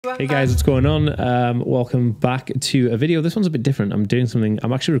Hey guys, what's going on? Welcome back to a video. This one's a bit different.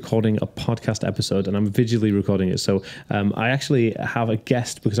 I'm actually recording a podcast episode and I'm visually recording it. So I actually have a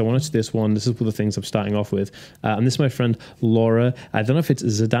guest because I wanted to do this one. This is one of the things I'm starting off with. And this is my friend Laura. I don't know if it's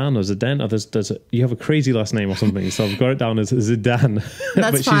Zidane or Zidane or you have a crazy last name or something. So I've got it down as Zidane.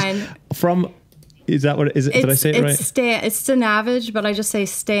 That's fine. Is that what it is? Did I say it right? It's Stanavage, but I just say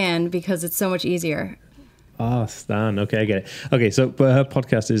Stan because it's so much easier. Ah, Stan. Okay, I get it. Okay, so her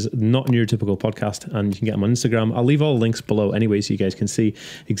podcast is Not Neurotypical Podcast, and you can get them on Instagram. I'll leave all the links below anyway, so you guys can see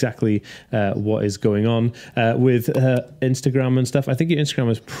exactly what is going on with Instagram and stuff. I think your Instagram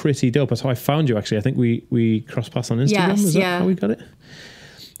is pretty dope. That's how I found you, actually. I think we crossed paths on Instagram. Yes, is that how we got it?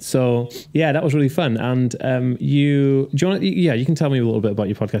 So yeah, that was really fun. And you can tell me a little bit about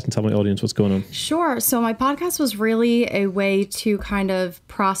your podcast and tell my audience what's going on. Sure. So my podcast was really a way to kind of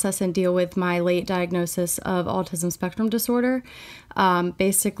process and deal with my late diagnosis of autism spectrum disorder.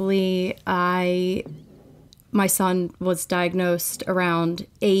 Basically, my son was diagnosed around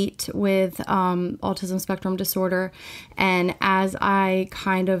 8 with autism spectrum disorder. And as I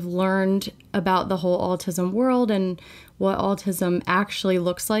kind of learned about the whole autism world and what autism actually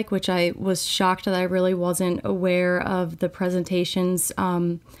looks like, which I was shocked that I really wasn't aware of the presentations,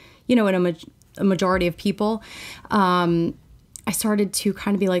 in a majority of people. I started to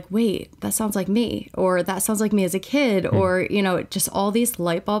kind of be like, wait, that sounds like me, or that sounds like me as a kid, or, just all these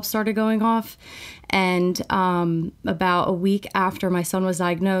light bulbs started going off. And about a week after my son was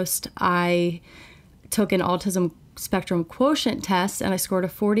diagnosed, I took an autism spectrum quotient test and I scored a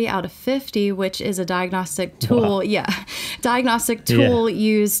 40 out of 50, which is a diagnostic tool. Wow. Yeah. Diagnostic tool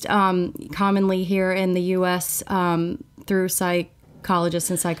used commonly here in the US through psychologists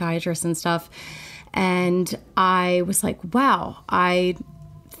and psychiatrists and stuff. And I was like, wow, I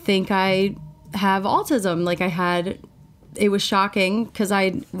think I have autism. It was shocking because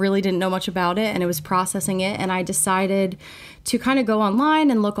I really didn't know much about it and it was processing it. And I decided to kind of go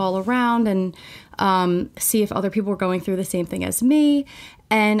online and look all around and see if other people were going through the same thing as me.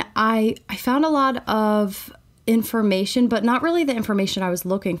 And I found a lot of information, but not really the information I was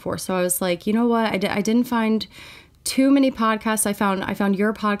looking for. So I was like, you know what? I didn't find too many podcasts. I found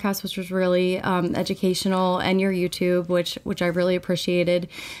your podcast, which was really educational, and your YouTube, which I really appreciated,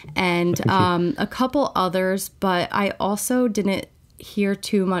 and a couple others. But I also didn't hear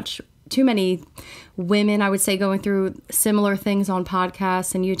too many women, I would say, going through similar things on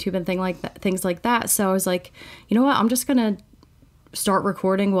podcasts and YouTube and things like that. So I was like, you know what? I'm just gonna start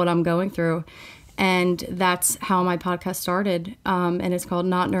recording what I'm going through. And that's how my podcast started. And it's called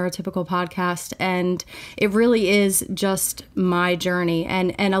Not Neurotypical Podcast. And it really is just my journey.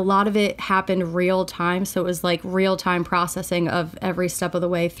 And a lot of it happened real time. So it was like real time processing of every step of the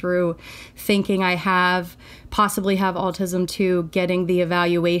way through thinking I possibly have autism, to getting the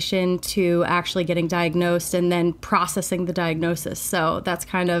evaluation, to actually getting diagnosed, and then processing the diagnosis. So that's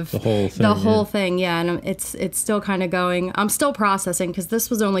kind of the whole thing. Yeah. And it's still kind of going. I'm still processing because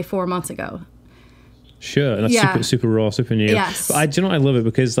this was only 4 months ago. Sure, and that's super raw, super new. Yes. But I love it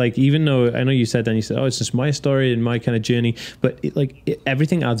because, even though I know you said, oh, it's just my story and my kind of journey, but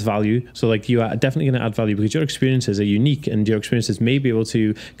everything adds value. So you are definitely going to add value because your experiences are unique and your experiences may be able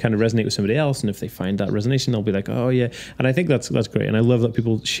to kind of resonate with somebody else. And if they find that resonation, they'll be like, oh yeah. And I think that's great. And I love that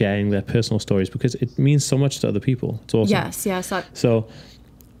people sharing their personal stories because it means so much to other people. It's awesome. Yes. So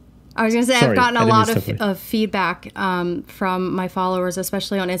I was going to say, I've gotten a lot of feedback from my followers,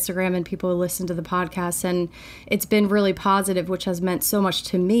 especially on Instagram, and people who listen to the podcast. And it's been really positive, which has meant so much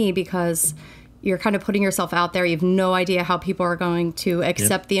to me because you're kind of putting yourself out there. You have no idea how people are going to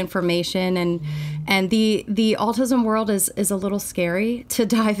accept the information. And the autism world is a little scary to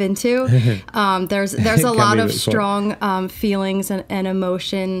dive into. There's a lot of strong feelings and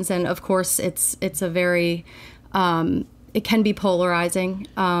emotions. And of course, it's a very... it can be polarizing.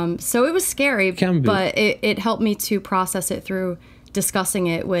 So it was scary, but it helped me to process it through discussing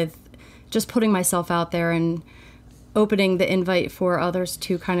it with just putting myself out there and opening the invite for others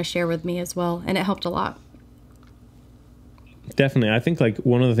to kind of share with me as well. And it helped a lot. Definitely. I think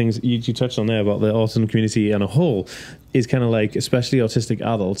one of the things you touched on there about the autism community on a whole is kind of especially autistic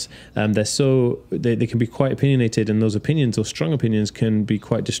adults, they can be quite opinionated, and those opinions, those strong opinions, can be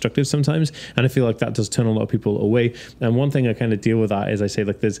quite destructive sometimes. And I feel like that does turn a lot of people away. And one thing I kind of deal with that is I say,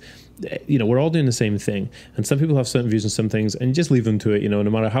 there's, we're all doing the same thing, and some people have certain views on some things, and just leave them to it. No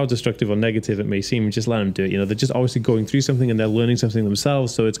matter how destructive or negative it may seem, just let them do it. They're just obviously going through something and they're learning something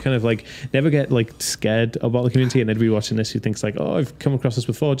themselves. So it's kind of never get scared about the community. And anybody watching this who thinks oh, I've come across this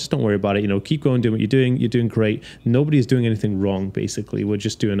before, just don't worry about it. Keep going, doing what you're doing. You're doing great. Nobody's doing anything wrong. Basically, we're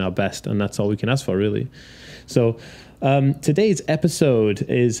just doing our best, and that's all we can ask for, really. So Today's episode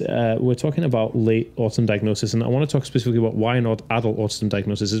is we're talking about late autism diagnosis, and I want to talk specifically about why not adult autism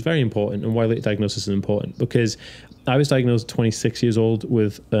diagnosis is very important and why late diagnosis is important. Because I was diagnosed at 26 years old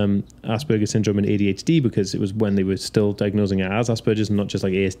with Asperger's syndrome and ADHD, because it was when they were still diagnosing it as Asperger's and not just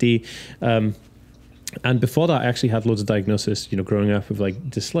like ASD. And before that, I actually had loads of diagnosis, growing up with like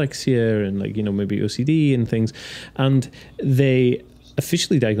dyslexia and like, maybe OCD and things. And they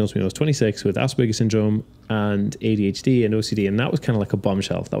officially diagnosed me when I was 26 with Asperger's syndrome and ADHD and OCD, and that was kind of like a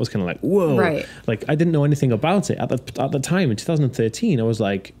bombshell. That was kind of like, whoa, right. Like I didn't know anything about it at the time in 2013. I was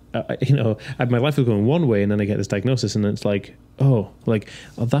like, my life was going one way, and then I get this diagnosis, and it's like, oh,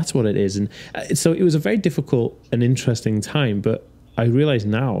 that's what it is. And so it was a very difficult and interesting time. But I realize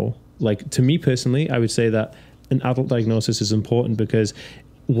now, like, to me personally, I would say that an adult diagnosis is important, because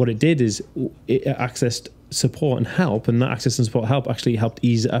what it did is it accessed support and help, and that access and support help actually helped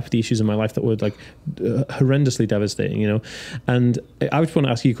ease up the issues in my life that were like horrendously devastating, And I would want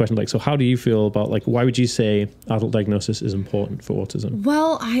to ask you a question, like, so how do you feel about, like, why would you say adult diagnosis is important for autism?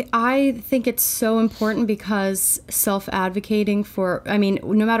 Well, I think it's so important because self-advocating no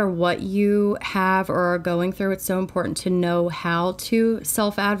matter what you have or are going through, it's so important to know how to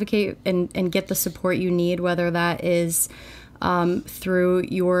self-advocate and get the support you need, whether that is through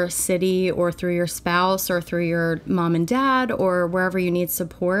your city or through your spouse or through your mom and dad or wherever you need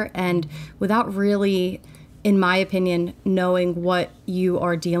support. And without really, in my opinion, knowing what you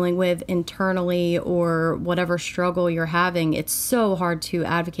are dealing with internally or whatever struggle you're having, it's so hard to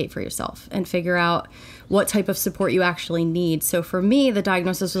advocate for yourself and figure out what type of support you actually need. So for me, the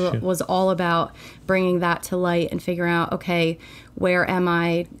diagnosis was all about bringing that to light and figuring out, okay, where am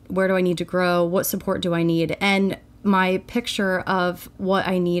I? Where do I need to grow? What support do I need? And my picture of what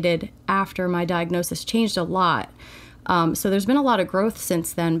I needed after my diagnosis changed a lot. So there's been a lot of growth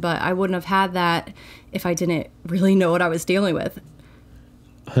since then, but I wouldn't have had that if I didn't really know what I was dealing with.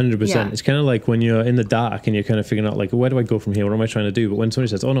 100%. Yeah. It's kind of like when you're in the dark and you're kind of figuring out, like, where do I go from here? What am I trying to do? But when somebody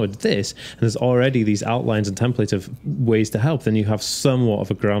says, oh no, it's this, and there's already these outlines and templates of ways to help, then you have somewhat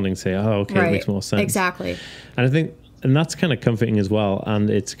of a grounding to say, oh, okay, right. It makes more sense. Exactly. And I think, and that's kind of comforting as well. And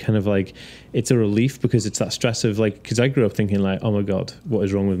it's kind of like, it's a relief, because it's that stress of, like, because I grew up thinking like, oh my God, what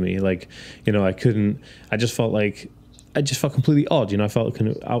is wrong with me? Like, I just felt completely odd. I felt kind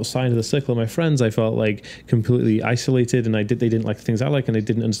of outside of the circle of my friends. I felt like completely isolated, and they didn't like the things I like, and they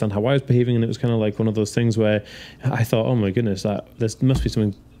didn't understand how I was behaving. And it was kind of like one of those things where I thought, oh my goodness, there must be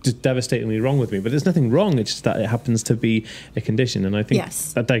something just devastatingly wrong with me. But there's nothing wrong. It's just that it happens to be a condition. And I think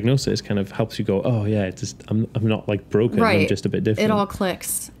that diagnosis kind of helps you go, oh yeah, I'm not like broken. Right. I'm just a bit different. It all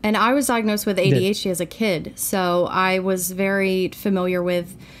clicks. And I was diagnosed with ADHD as a kid. So I was very familiar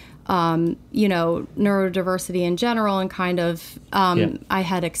with neurodiversity in general, and kind of I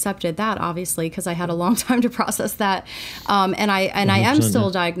had accepted that, obviously, because I had a long time to process that, and I am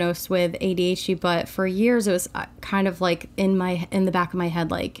still diagnosed with ADHD, but for years it was kind of like in the back of my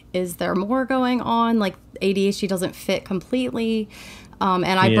head, like, is there more going on? Like, ADHD doesn't fit completely. And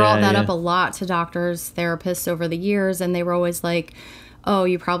I brought that up a lot to doctors, therapists over the years, and they were always like, oh,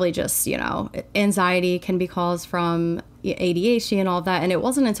 you probably just, anxiety can be caused from ADHD and all that. And it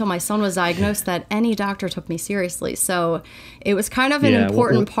wasn't until my son was diagnosed that any doctor took me seriously. So it was kind of an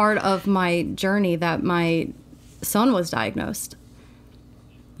important part of my journey that my son was diagnosed.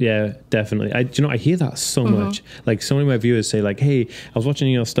 Yeah, definitely. I hear that so much. Like, so many of my viewers say, like, hey, I was watching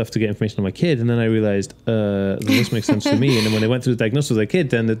your stuff to get information on my kid, and then I realized this makes sense to me. And then when they went through the diagnosis of their kid,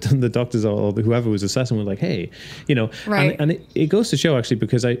 then the doctors or whoever was assessing were like, hey, right. And it goes to show, actually,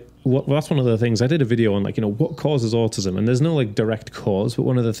 because that's one of the things I did a video on, like, what causes autism, and there's no like direct cause, but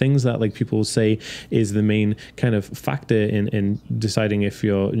one of the things that like people say is the main kind of factor in deciding if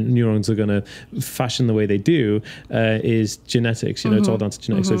your neurons are going to fashion the way they do is genetics. It's all down to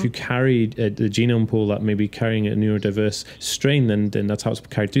genetics. So if you carry the genome pool that may be carrying a neurodiverse strain, then that's how it's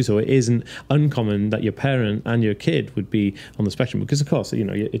carried through. So it isn't uncommon that your parent and your kid would be on the spectrum, because of course,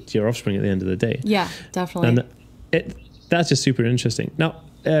 it's your offspring at the end of the day. Yeah, definitely. And that's just super interesting. Now,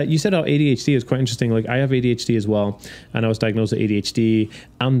 you said our ADHD is quite interesting. Like, I have ADHD as well, and I was diagnosed with ADHD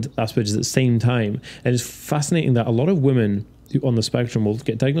and Asperger's at the same time. And it's fascinating that a lot of women on the spectrum will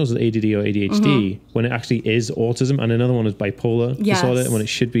get diagnosed with ADD or ADHD when it actually is autism, and another one is bipolar disorder when it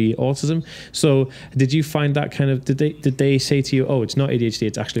should be autism. So did you find that kind of, did they say to you, oh, it's not ADHD,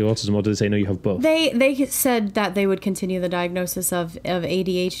 it's actually autism, or did they say, no, you have both? They said that they would continue the diagnosis of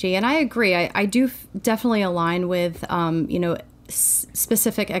ADHD, and I agree. I do definitely align with,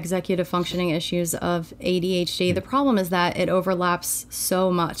 specific executive functioning issues of ADHD. The problem is that it overlaps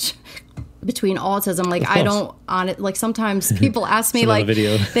so much between autism. Like, I don't on it. Like, sometimes people ask me like,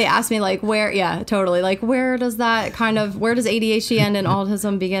 they ask me like, where, yeah, totally. Like, where does ADHD end and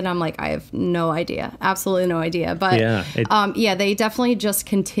autism begin? I'm like, I have no idea. Absolutely no idea. But they definitely just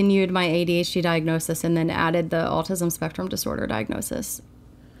continued my ADHD diagnosis and then added the autism spectrum disorder diagnosis.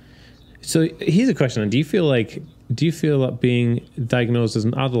 So here's a question. Do you feel that being diagnosed as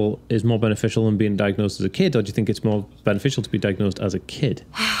an adult is more beneficial than being diagnosed as a kid, or do you think it's more beneficial to be diagnosed as a kid?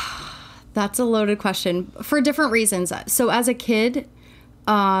 That's a loaded question for different reasons. So as a kid,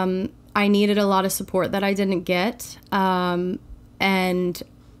 I needed a lot of support that I didn't get. And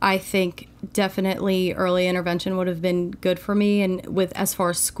I think definitely early intervention would have been good for me and with as far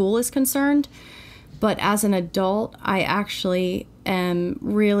as school is concerned. But as an adult, I actually am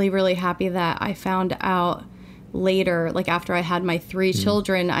really, really happy that I found out later, like after I had my 3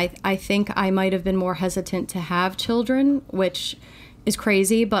 children. I think I might have been more hesitant to have children, which is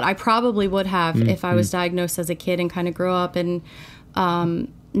crazy, but I probably would have if I was diagnosed as a kid and kind of grew up. And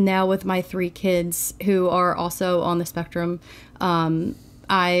now with my 3 kids who are also on the spectrum,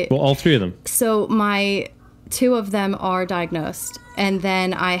 all 3 of them. So my 2 of them are diagnosed, and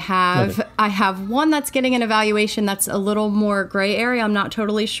then I have one that's getting an evaluation that's a little more gray area. I'm not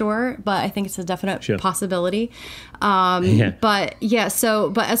totally sure, but I think it's a definite possibility. But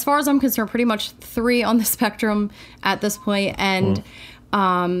as far as I'm concerned, pretty much 3 on the spectrum at this point. And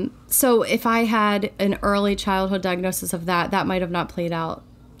so if I had an early childhood diagnosis of that might have not played out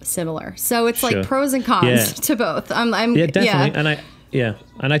similar. So it's like pros and cons to both. Definitely.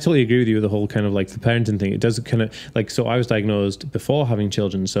 And I totally agree with you with the whole kind of like the parenting thing. It does kind of like, so I was diagnosed before having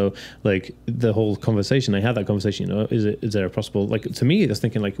children. So like the whole conversation, I had that conversation, you know, is there a possible, like to me, I was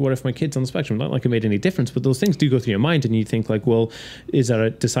thinking like, what if my kid's on the spectrum? Not like it made any difference, but those things do go through your mind and you think like, well, is that a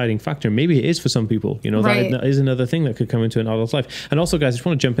deciding factor? Maybe it is for some people, you know, that is another thing that could come into an adult's life. And also guys, I just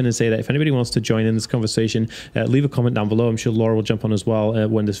want to jump in and say that if anybody wants to join in this conversation, leave a comment down below. I'm sure Laura will jump on as well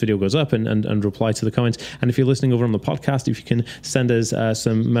when this video goes up and reply to the comments. And if you're listening over on the podcast, if you can send us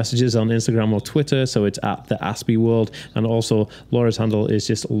some messages on Instagram or Twitter, so it's at TheAspieWorld, and also Laura's handle is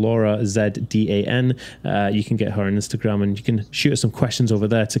just Laura ZDAN. You can get her on Instagram and you can shoot us some questions over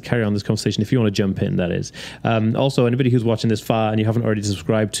there to carry on this conversation if you want to jump in, that is. Also, anybody who's watching this far and you haven't already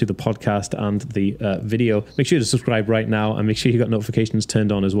subscribed to the podcast and the video, make sure to subscribe right now and make sure you got notifications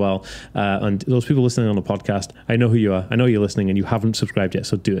turned on as well. And those people listening on the podcast, I know who you are. I know you're listening and you haven't subscribed yet,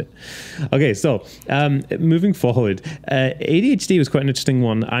 so do it. Okay, so moving forward, ADHD was quite an interesting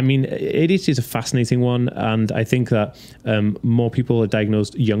one. I mean, ADHD is a fascinating one, and I think that more people are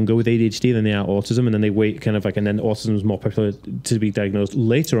diagnosed younger with ADHD than they are autism, and then they wait kind of like, and then autism is more popular to be diagnosed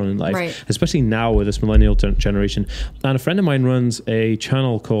later on in life, especially now with this millennial generation. And a friend of mine runs a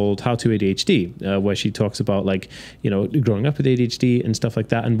channel called How to ADHD, where she talks about like, you know, growing up with ADHD and stuff like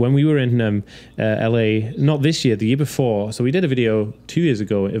that. And when we were in LA, not this year, the year before, so we did a video 2 years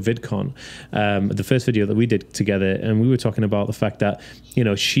ago at VidCon, the first video that we did together, and we were talking about the fact that, you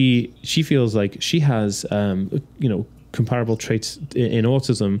know, she feels like she has, you know, comparable traits in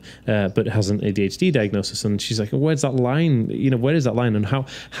autism, but has an ADHD diagnosis. And she's like, where's that line? You know, where is that line? And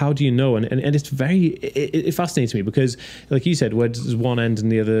how do you know? And it's very, it fascinates me because like you said, where does one end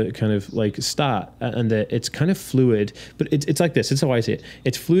and the other kind of like start? And it's kind of fluid, but it's like this. It's how I see it.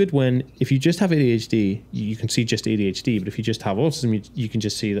 It's fluid when, if you just have ADHD, you can see just ADHD, but if you just have autism, you can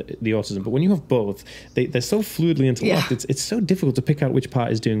just see the autism. But when you have both, they're so fluidly interlocked. Yeah. It's so difficult to pick out which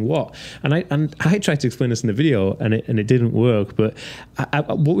part is doing what. And I tried to explain this in the video and it didn't work, but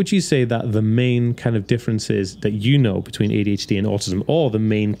what would you say that the main kind of differences that you know between ADHD and autism, or the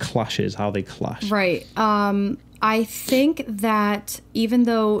main clashes, how they clash? Right. I think that even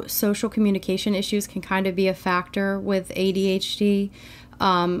though social communication issues can kind of be a factor with ADHD,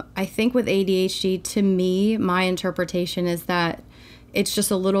 I think with ADHD, to me, my interpretation is that it's just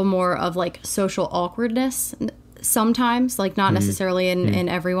a little more of like social awkwardness sometimes, like not necessarily in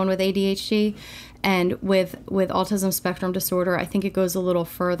everyone with ADHD. And with autism spectrum disorder, I think it goes a little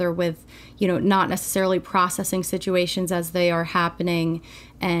further with, you know, not necessarily processing situations as they are happening,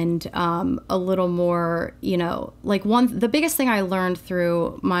 and a little more, you know, like the biggest thing I learned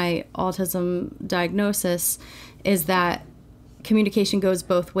through my autism diagnosis is that communication goes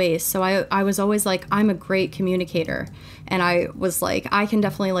both ways. So I was always like, I'm a great communicator. And I was like, I can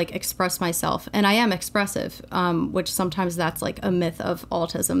definitely like express myself. And I am expressive, which sometimes that's like a myth of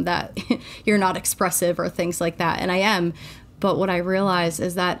autism, that you're not expressive or things like that. And I am. But what I realized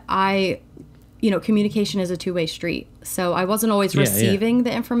is that communication is a two-way street. So I wasn't always receiving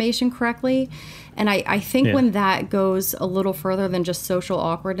the information correctly. And I think when that goes a little further than just social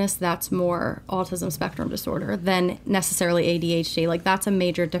awkwardness, that's more autism spectrum disorder than necessarily ADHD. Like, that's a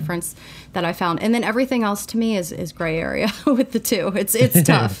major difference that I found. And then everything else to me is gray area with the two. It's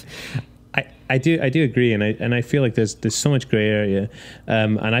tough. I do agree, and I feel like there's so much gray area,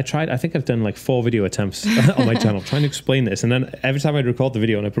 and I think I've done like 4 video attempts on my channel trying to explain this, and then every time I record the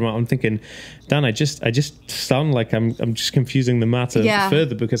video and I promote, I'm thinking, Dan, I just sound like I'm just confusing the matter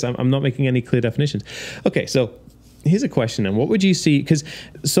further because I'm not making any clear definitions. Okay, so here's a question, and what would you see? Because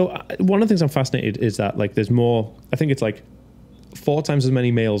one of the things I'm fascinated is that like there's more. I think it's like 4 times as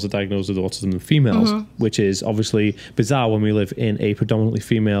many males are diagnosed with autism than females, which is obviously bizarre when we live in a predominantly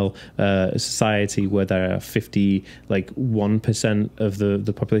female society where there are 51% of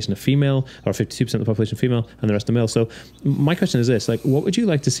the population are female, or 52% of the population female, and the rest are male. So my question is this: like, what would you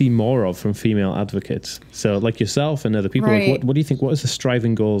like to see more of from female advocates? So, like yourself and other people, like, what do you think? What is the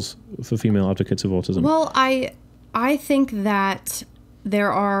striving goals for female advocates of autism? Well, I think that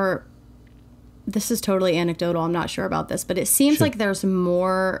there are. This is totally anecdotal. I'm not sure about this, but it seems like there's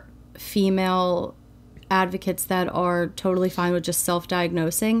more female advocates that are totally fine with just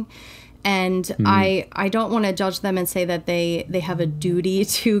self-diagnosing. And I don't want to judge them and say that they have a duty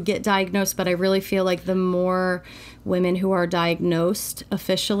to get diagnosed, but I really feel like the more women who are diagnosed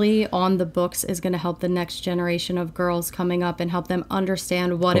officially on the books is going to help the next generation of girls coming up and help them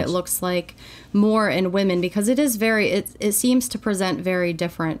understand what it looks like more in women, because it is it seems to present very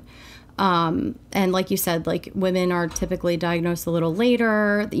different. And like you said, like, women are typically diagnosed a little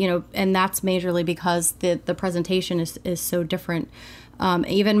later, and that's majorly because the presentation is so different.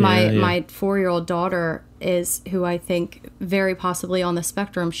 Even my 4-year-old daughter who I think very possibly on the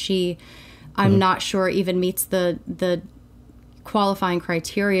spectrum, I'm not sure even meets the qualifying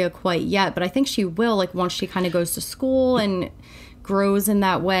criteria quite yet, but I think she will, like, once she kind of goes to school and grows in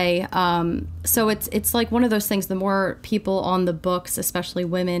that way. So it's like one of those things, the more people on the books, especially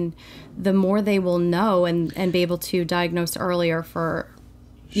women, the more they will know and be able to diagnose earlier for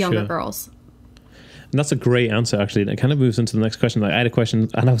younger girls. And that's a great answer, actually. And it kind of moves into the next question. Like, I had a question,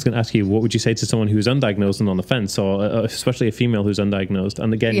 and I was going to ask you, what would you say to someone who's undiagnosed and on the fence, or especially a female who's undiagnosed?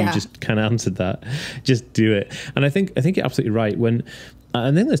 And again, you just kind of answered that. Just do it. And I think you're absolutely right.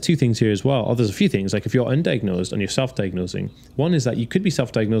 And then there's 2 things here as well. Or there's a few things. Like, if you're undiagnosed and you're self-diagnosing, one is that you could be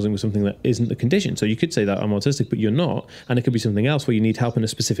self-diagnosing with something that isn't the condition. So you could say that I'm autistic, but you're not. And it could be something else where you need help in a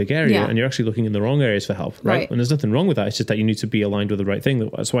specific area, and you're actually looking in the wrong areas for help, right? And there's nothing wrong with that. It's just that you need to be aligned with the right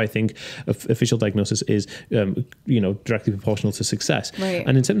thing. That's why I think official diagnosis is, directly proportional to success. Right.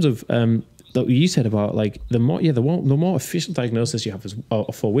 And in terms of that you said about, like, the more official diagnosis you have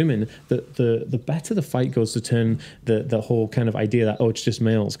for women, the better the fight goes to turn the whole kind of idea that, it's just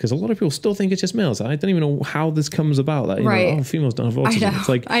males, because a lot of people still think it's just males. I don't even know how this comes about, that females don't have autism. It's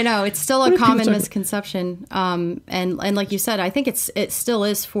like, I know it's still a common misconception, and like you said, I think it still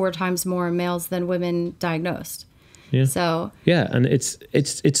is 4 times more males than women diagnosed. Yeah. So and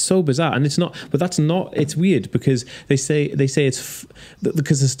it's so bizarre, and it's not. But that's not. It's weird because they say it's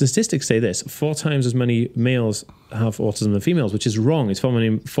because the statistics say this: 4 times as many males have autism than females, which is wrong. It's 4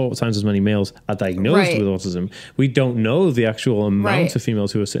 times as many males are diagnosed with autism. We don't know the actual amount of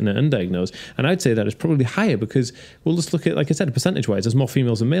females who are sitting there undiagnosed, and I'd say that it's probably higher because we'll just look at, like I said, percentage-wise, there's more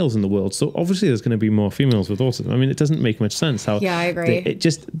females than males in the world. So obviously, there's going to be more females with autism. I mean, it doesn't make much sense how. Yeah, I agree.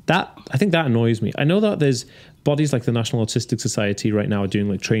 I think that annoys me. I know that there's bodies like the National Autistic Society right now are doing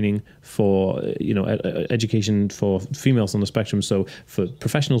like training for education for females on the spectrum, so for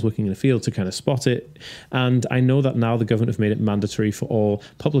professionals working in the field to kind of spot it. And I know that now the government have made it mandatory for all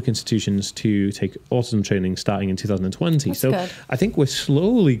public institutions to take autism training starting in 2020. That's so good. I think we're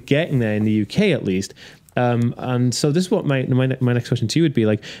slowly getting there in the UK at least. And so this is what my next question to you would be,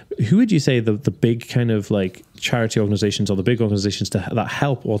 like, who would you say the big kind of like charity organizations or the big organizations that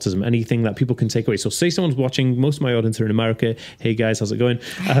help autism, anything that people can take away? So say someone's watching, most of my audience are in America. Hey guys, how's it going?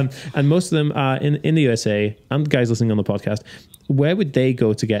 And most of them are in the USA, and guys listening on the podcast. Where would they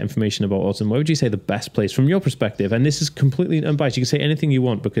go to get information about autism? Where would you say the best place from your perspective? And this is completely unbiased. You can say anything you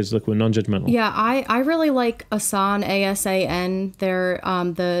want because, look, we're non-judgmental. Yeah, I really like ASAN, ASAN. They're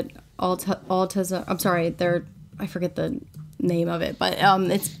the autism. I'm sorry, I forget the name of it, but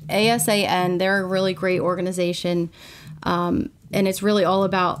it's ASAN. They're a really great organization, and it's really all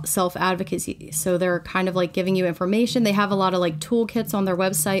about self-advocacy. So they're kind of like giving you information. They have a lot of like toolkits on their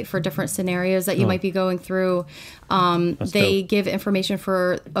website for different scenarios that you might be going through. They give information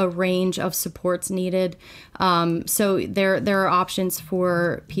for a range of supports needed. So there are options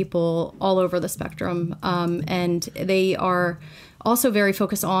for people all over the spectrum, and they are also very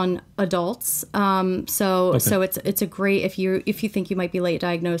focused on adults. So it's a great, if you think you might be late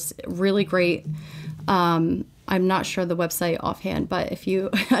diagnosed, really great. I'm not sure the website offhand, but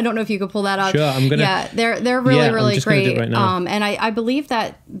I don't know if you could pull that up. Sure, I'm gonna. Yeah, they're really great. Right now. And I believe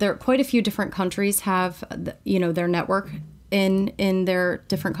that there quite a few different countries have, their network in their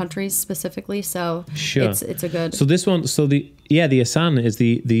different countries specifically. So sure. It's a good. So this one, the ASAN is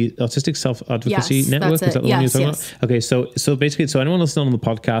the Autistic Self-Advocacy Network. Is that the one you're talking about? Okay, so basically, anyone listening on the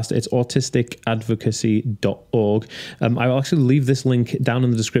podcast, it's autisticadvocacy.org. I'll actually leave this link down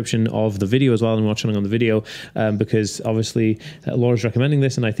in the description of the video as well, and watching on the video, because obviously Laura's recommending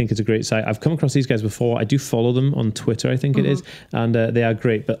this, and I think it's a great site. I've come across these guys before. I do follow them on Twitter, I think it is, and they are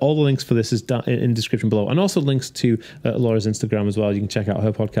great. But all the links for this is down in the description below, and also links to Laura's Instagram as well. You can check out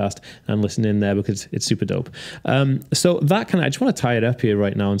her podcast and listen in there because it's super dope. So that kind of, I just want to tie it up here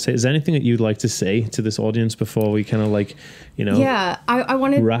right now and say, is there anything that you'd like to say to this audience before we kind of I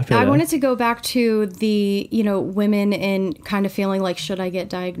wanted wrap it up? wanted to go back to the women and kind of feeling like, should I get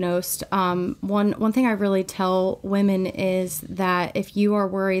diagnosed? One thing I really tell women is that if you are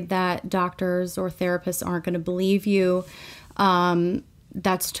worried that doctors or therapists aren't going to believe you,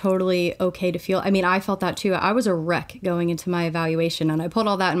 that's totally okay to feel. I mean, I felt that too. I was a wreck going into my evaluation, and I put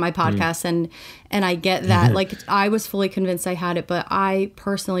all that in my podcast, and I get that. Like, I was fully convinced I had it, but I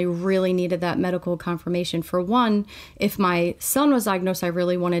personally really needed that medical confirmation. For one, if my son was diagnosed, I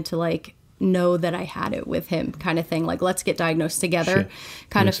really wanted to know that I had it with him, kind of thing. Like, let's get diagnosed together,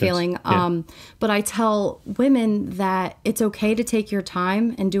 kind of feeling. Yeah. But I tell women that it's okay to take your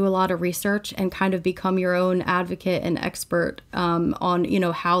time and do a lot of research and kind of become your own advocate and expert on,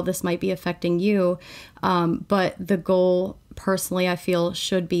 how this might be affecting you. But the goal, personally, I feel,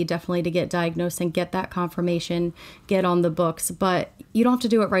 should be definitely to get diagnosed and get that confirmation, get on the books. But you don't have to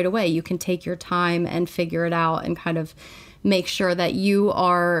do it right away. You can take your time and figure it out and kind of make sure that you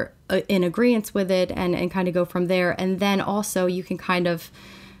are in agreement with it, and kind of go from there. And then also you can kind of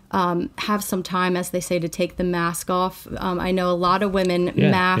have some time, as they say, to take the mask off. I know a lot of women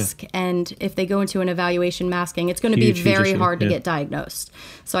mask, and if they go into an evaluation masking, it's going to be very hard to get diagnosed.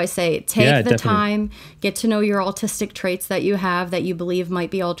 So I say, take the time, get to know your autistic traits that you have, that you believe might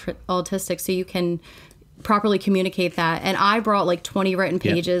be autistic, so you can properly communicate that. And I brought 20 written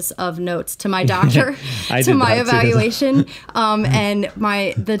pages of notes to my doctor to my evaluation. And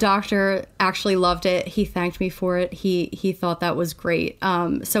the doctor actually loved it. He thanked me for it. He thought that was great.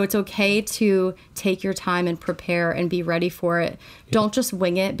 So it's okay to take your time and prepare and be ready for it. Don't just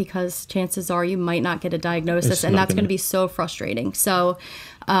wing it, because chances are you might not get a diagnosis, and that's going to be so frustrating. So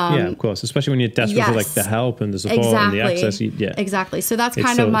of course, especially when you're desperate for the help and the support and the access. Exactly. So that's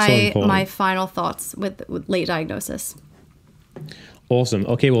kind of my final thoughts with late diagnosis. Awesome.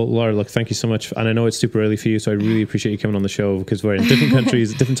 Okay, well, Laura, look, thank you so much. And I know it's super early for you, so I really appreciate you coming on the show, because we're in different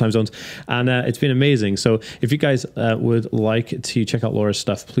countries, different time zones, and it's been amazing. So if you guys would like to check out Laura's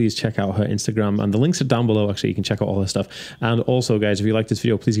stuff, please check out her Instagram, and the links are down below. Actually, you can check out all her stuff. And also, guys, if you like this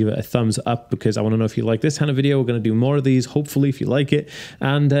video, please give it a thumbs up, because I want to know if you like this kind of video. We're going to do more of these, hopefully, if you like it.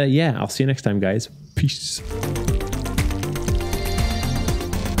 And I'll see you next time, guys. Peace.